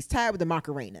 single. He's tied with the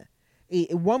Macarena.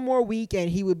 One more week and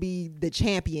he would be the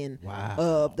champion Wow.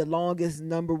 of the longest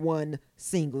 #1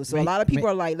 single. So a lot of people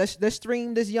are like, let's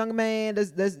stream this young man.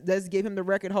 Let's give him the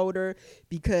record holder,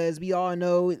 because we all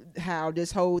know how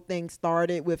this whole thing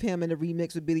started with him and the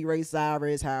remix with Billy Ray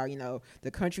Cyrus. How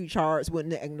the country charts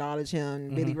wouldn't acknowledge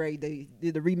him. Billy Ray they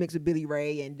did the remix with Billy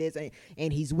Ray and this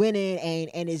and he's winning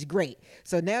and it's great.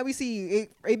 So now we see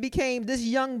it became this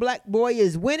young black boy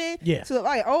is winning. Yeah. So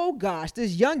like, oh gosh,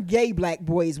 this young gay black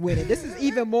boy is winning. This is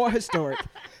even more historic.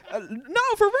 No,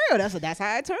 for real. That's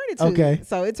how it turned into. Okay.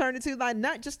 So it turned into like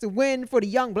not just a win for the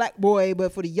young black boy,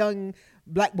 but for the young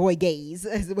black boy gays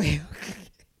as well.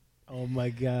 Oh my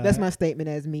God. That's my statement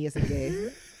as me as a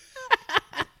gay.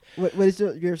 What is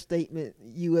your statement?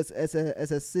 You as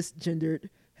a cisgendered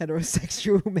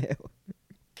heterosexual male.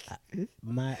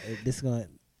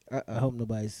 I hope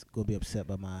nobody's gonna be upset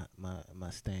by my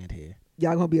stand here.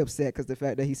 Y'all gonna be upset because the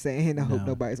fact that he's saying, I hope No.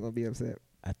 nobody's gonna be upset.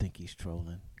 I think he's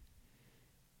trolling.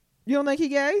 You don't think he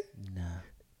gay? Nah.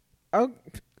 Oh,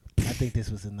 I think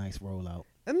this was a nice rollout.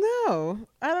 no,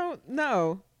 I don't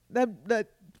know. That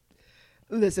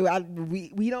listen,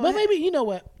 we don't. But maybe, you know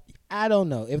what? I don't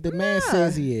know. If the man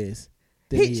says he is,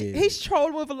 then he is. He's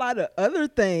trolling with a lot of other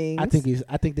things. I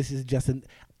think this is just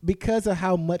because of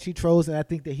how much he trolls, and I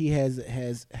think that he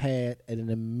has had an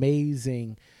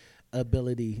amazing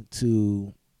ability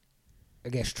to, I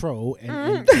guess, troll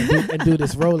and do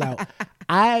this rollout.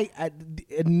 I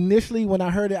initially, when I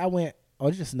heard it, I went, "Oh,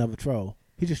 it's just another troll.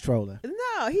 He's just trolling."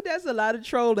 No, he does a lot of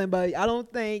trolling, but I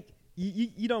don't think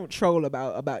you don't troll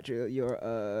about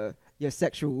your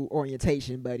sexual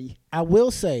orientation, buddy. I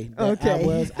will say that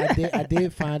Okay. I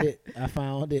did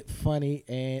find it funny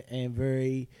and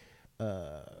very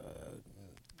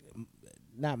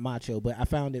not macho, but I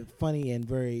found it funny and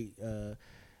very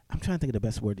I'm trying to think of the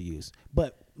best word to use.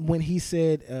 But when he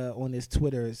said on his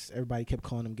Twitter, everybody kept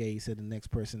calling him gay. He said the next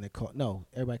person that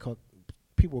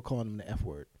people were calling him the F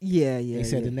word. Yeah. He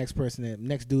said the next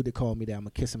dude that called me that, I'm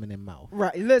gonna kiss him in the mouth.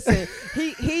 Right. Listen,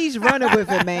 he's running with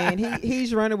it, man.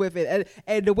 He's running with it,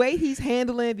 and the way he's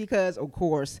handling, because of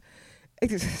course,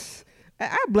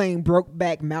 I blame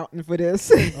Brokeback Mountain for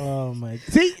this. Oh my!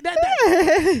 See,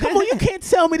 come on, you can't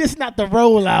tell me this is not the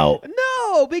rollout.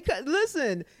 No, because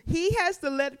listen, he has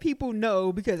to let people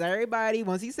know, because everybody,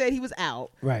 once he said he was out,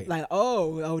 Right? like,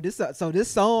 this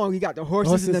song, we got the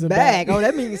horses in the back. Oh,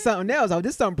 that means something else. Oh,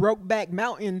 this some Brokeback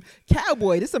Mountain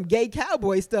cowboy. This some gay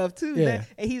cowboy stuff too. Yeah.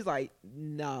 And he's like,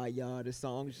 nah, y'all, this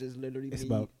song's just literally It's it's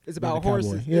about about a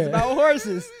horses. cowboy. Yeah. It's about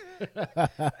horses.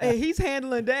 And he's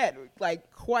handling that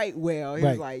like quite well. He's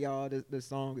Right. like, y'all, the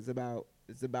song is about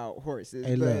horses.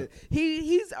 Hey, but look.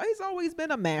 he's always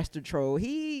been a master troll.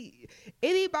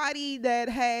 Anybody that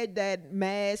had that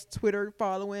mass Twitter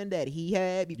following that he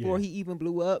had before he even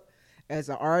blew up as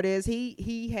an artist,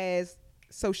 he has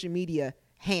social media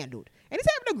handled. And he's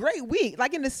having a great week.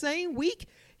 Like in the same week,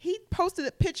 he posted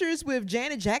pictures with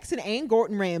Janet Jackson and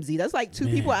Gordon Ramsay. That's like two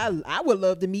people I would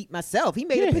love to meet myself. He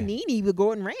made a panini with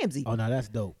Gordon Ramsay. Oh no, that's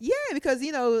dope. Yeah, because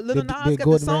Lil Nas got Did the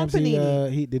Gordon song Ramsay,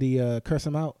 panini. Did he curse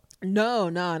him out? No,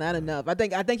 not enough. I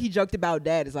think he joked about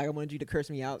that. It's like, I wanted you to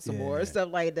curse me out some more, and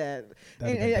stuff like that.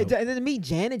 And then to meet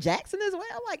Janet Jackson as well.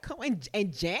 Like, come on.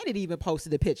 And Janet even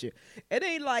posted a picture. It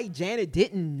ain't like Janet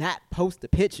didn't not post a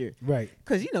picture, Right?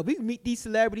 Because we meet these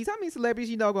celebrities. How many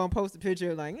celebrities gonna post a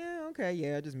picture like,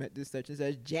 okay, I just met this such and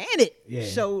such. Janet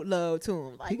showed love to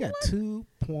him. Like, He got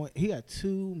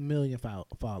 2 million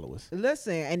followers.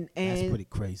 Listen, and That's pretty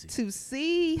crazy. to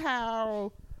see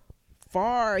how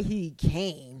far he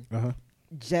came.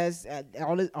 Just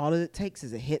all it takes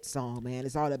is a hit song, man.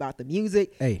 It's all about the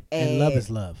music. Hey, and love is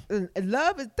love. And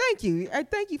love is thank you. I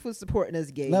thank you for supporting us,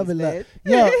 gays. Love and man. love.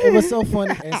 Yo, it was so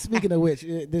funny. And speaking of which,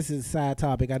 this is a side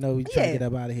topic. I know we're trying to get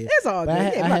up out of here. It's all good.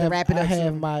 I'm about to wrap it up. I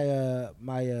have soon.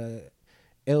 my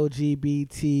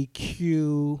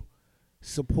LGBTQ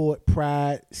support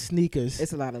pride sneakers.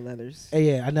 It's a lot of letters.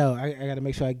 Yeah, I know. I got to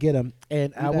make sure I get them.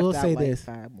 And I will say this.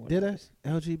 5 more Did letters. I?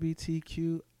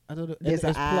 LGBTQ. I don't know. There's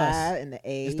It's an I and the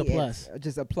A. It's the plus.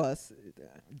 Just a plus. ...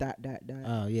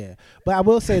 Oh yeah, but I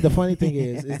will say the funny thing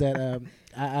is that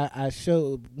I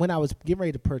showed when I was getting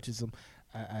ready to purchase them.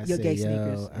 I Your said, gay yo,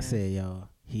 sneakers. I said, yo,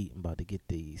 I'm about to get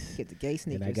these. Get the gay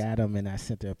sneakers. And I got them, and I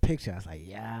sent her a picture. I was like,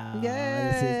 yeah,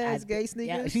 Yes, gay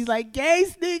sneakers. Yeah. She's like, gay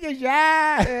sneakers,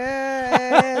 yeah.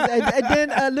 Yes.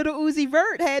 and then little Uzi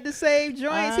Vert had the same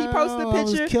joints. He posted a I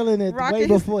picture. was killing it way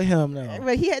before him, though.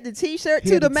 But he had the T-shirt He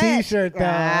to had the the match. T-shirt, though. He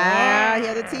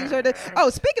had the T-shirt. Oh,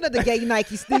 speaking of the gay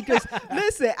Nike sneakers,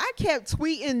 listen, I kept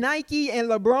tweeting Nike and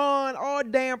LeBron all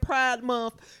damn Pride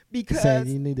Month because saying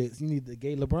you need the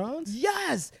gay LeBrons.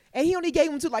 Yes, and he only gave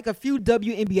them to like a few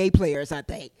WNBA players, I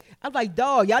think. I'm like,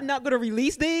 dog, y'all not gonna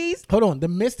release these? Hold on, the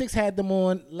Mystics had them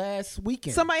on last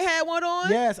weekend. Somebody had one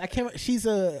on. Yes, I can't. She's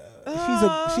a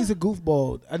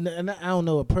goofball, and I don't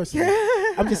know a person.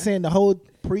 I'm just saying the whole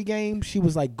pregame, she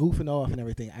was like goofing off and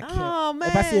everything. I can't. Oh, man.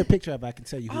 If I see a picture of it, I can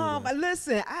tell you who it was.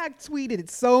 Listen, I tweeted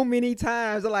it so many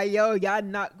times. I'm like, yo, y'all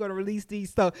not gonna release these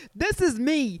stuff. This is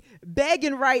me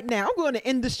begging right now. I'm going to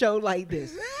end the show like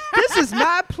this. This is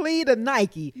my plea to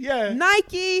Nike. Yeah.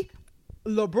 Nike,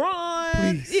 LeBron,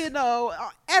 Please. you know,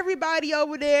 everybody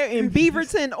over there in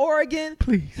Beaverton, Oregon.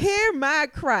 Please. Hear my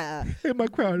cry. Hear my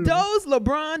cry. Those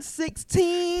LeBron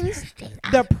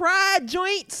 16s, the pride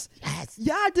joints,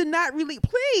 y'all did not really.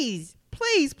 Please,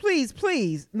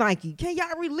 Nike, can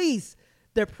y'all release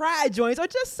the pride joints or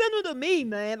just send them to me,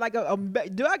 man? Like,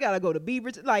 do I gotta go to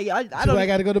Beaverton? Like, I don't. Do I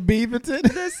gotta go to Beaverton?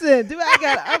 Listen, do I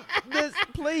gotta?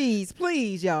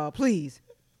 Please, y'all, please.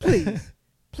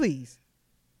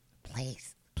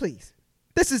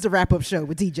 This is the wrap up show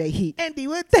with DJ Heat And Dee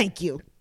Woodz. Thank you.